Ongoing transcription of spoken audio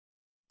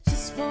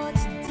Just for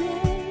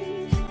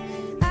today,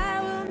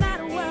 I will not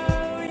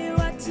worry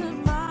what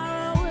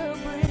tomorrow will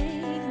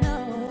bring.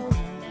 No,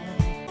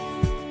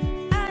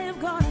 I am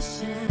gonna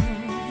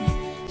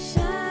shine,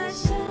 shine,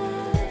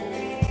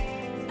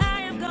 shine.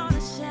 I am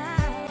gonna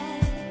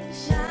shine,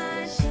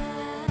 shine,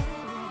 shine.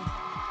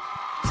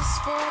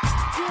 Just for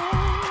today.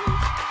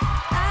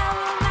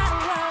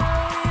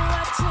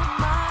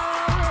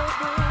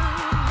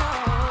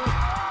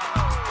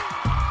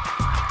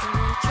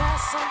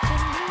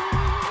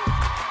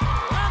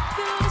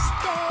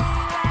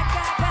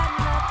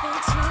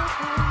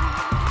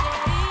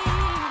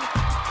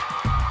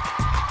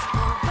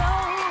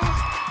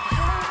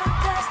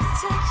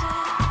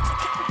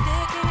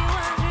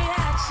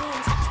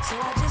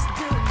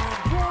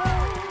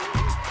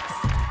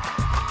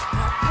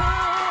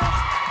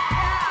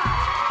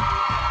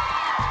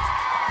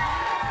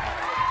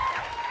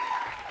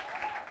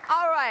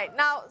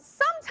 Now,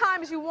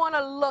 sometimes you want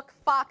to look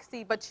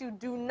foxy, but you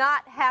do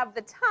not have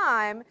the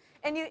time,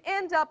 and you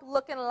end up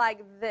looking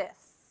like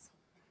this.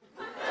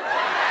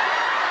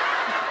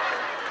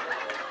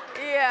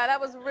 Yeah, that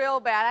was real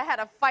bad. I had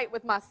a fight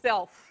with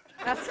myself.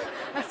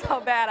 That's how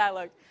bad I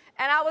looked.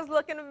 And I was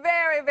looking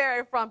very,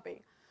 very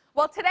frumpy.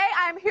 Well, today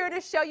I'm here to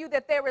show you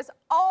that there is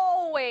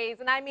always,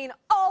 and I mean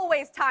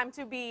always, time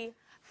to be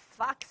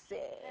foxy.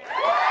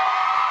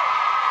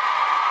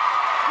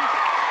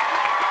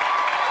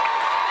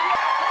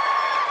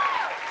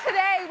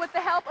 Today, with the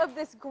help of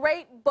this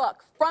great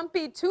book,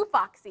 Frumpy to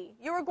Foxy,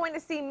 you are going to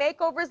see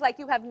makeovers like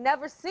you have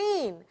never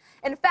seen.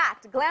 In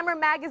fact, Glamour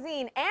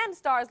magazine and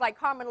stars like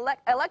Carmen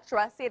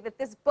Electra say that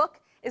this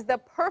book is the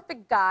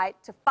perfect guide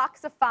to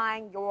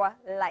foxifying your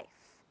life.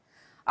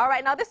 All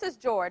right, now this is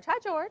George. Hi,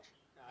 George.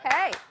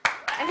 Hey.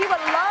 And he would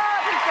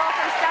love his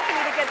girlfriend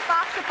Stephanie to get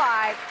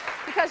foxified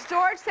because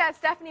George says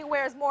Stephanie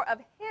wears more of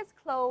his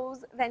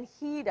clothes than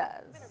he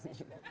does.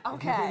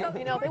 Okay. So,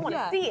 you know, they want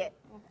to see it.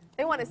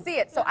 They want to see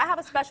it. So I have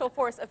a special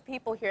force of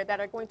people here that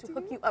are going to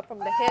hook you up from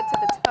the head to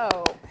the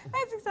toe.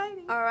 That's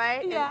exciting. All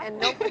right? Yeah.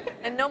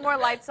 And no more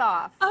lights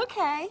off.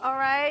 Okay. All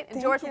right?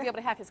 And George will be able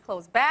to have his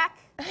clothes back.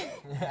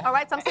 All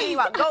right? So I'm sending you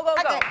out. Go, go,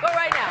 go. Okay. Go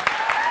right now.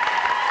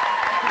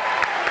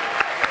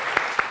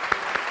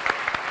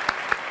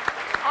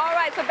 All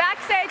right, so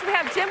backstage we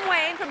have Jim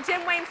Wayne from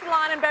Jim Wayne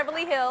Salon in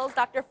Beverly Hills,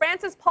 Dr.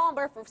 Francis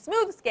Palmer for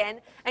smooth skin,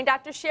 and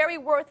Dr. Sherri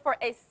Worth for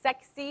a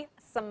sexy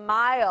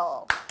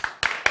smile.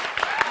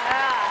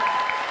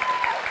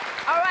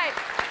 All right,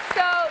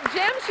 so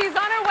Jim, she's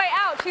on her way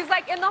out. She's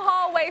like in the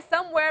hallway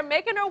somewhere,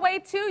 making her way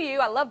to you.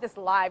 I love this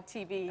live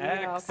TV,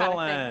 Excellent.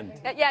 kind of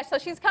thing. Yeah, so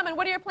she's coming.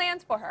 What are your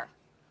plans for her?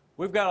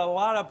 We've got a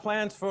lot of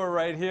plans for her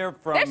right here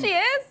from There she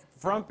is.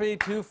 Frumpy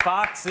to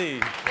Foxy.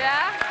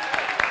 Yeah?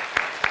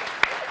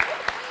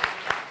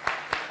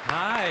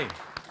 Hi.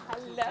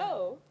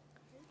 Hello.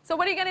 So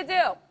what are you going to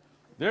do?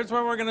 There's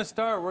where we're going to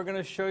start. We're going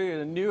to show you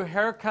a new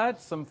haircut,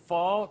 some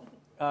fall,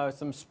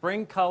 some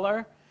spring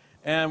color,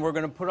 and we're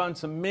going to put on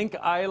some mink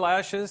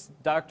eyelashes.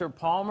 Dr.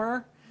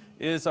 Palmer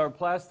is our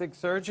plastic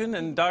surgeon,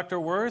 and Dr.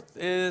 Worth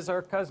is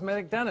our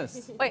cosmetic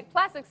dentist. Wait,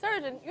 plastic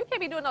surgeon? You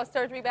can't be doing no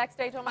surgery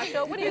backstage on my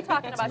show. What are you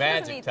talking about?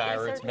 Magic,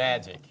 Tyra. It's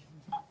magic.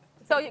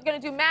 So you're going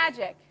to do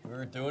magic?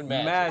 We're doing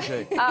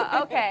magic.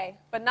 Okay,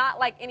 but not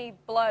like any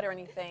blood or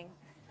anything.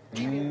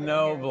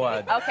 No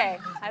blood. Okay,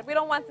 we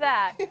don't want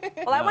that.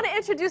 Well, I want to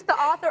introduce the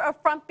author of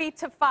Frumpy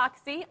to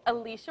Foxy,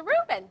 Alicia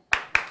Rubin.